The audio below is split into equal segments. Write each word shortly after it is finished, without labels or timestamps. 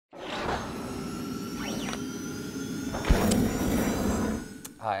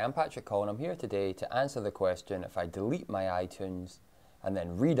Hi, I'm Coll, and I'm here today to answer the question if I delete my iTunes and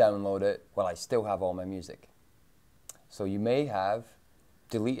then re-download it, will I still have all my music? So you may have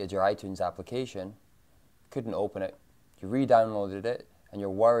deleted your iTunes application, couldn't open it, you re-downloaded it, and you're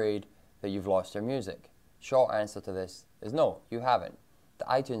worried that you've lost your music. Short answer to this is no, you haven't. The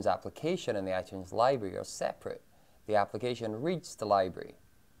iTunes application and the iTunes library are separate. The application reads the library.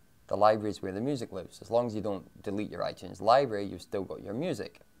 The library is where the music lives. As long as you don't delete your iTunes library, you've still got your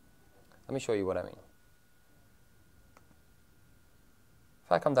music. Let me show you what I mean.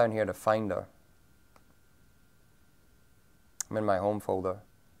 If I come down here to Finder, I'm in my home folder,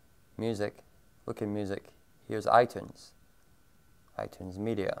 music, look in music, here's iTunes, iTunes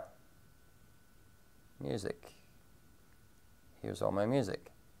Media, music, here's all my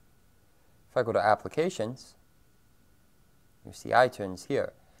music. If I go to Applications, you see iTunes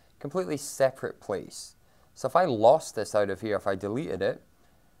here. Completely separate place. So if I lost this out of here, if I deleted it,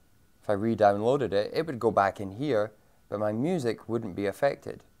 if I re-downloaded it, it would go back in here, but my music wouldn't be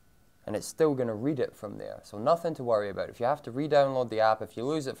affected. And it's still going to read it from there. So nothing to worry about. If you have to re-download the app, if you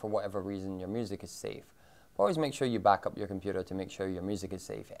lose it for whatever reason, your music is safe. But always make sure you back up your computer to make sure your music is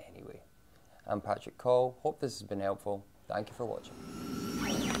safe anyway. I'm Coll. Hope this has been helpful. Thank you for watching.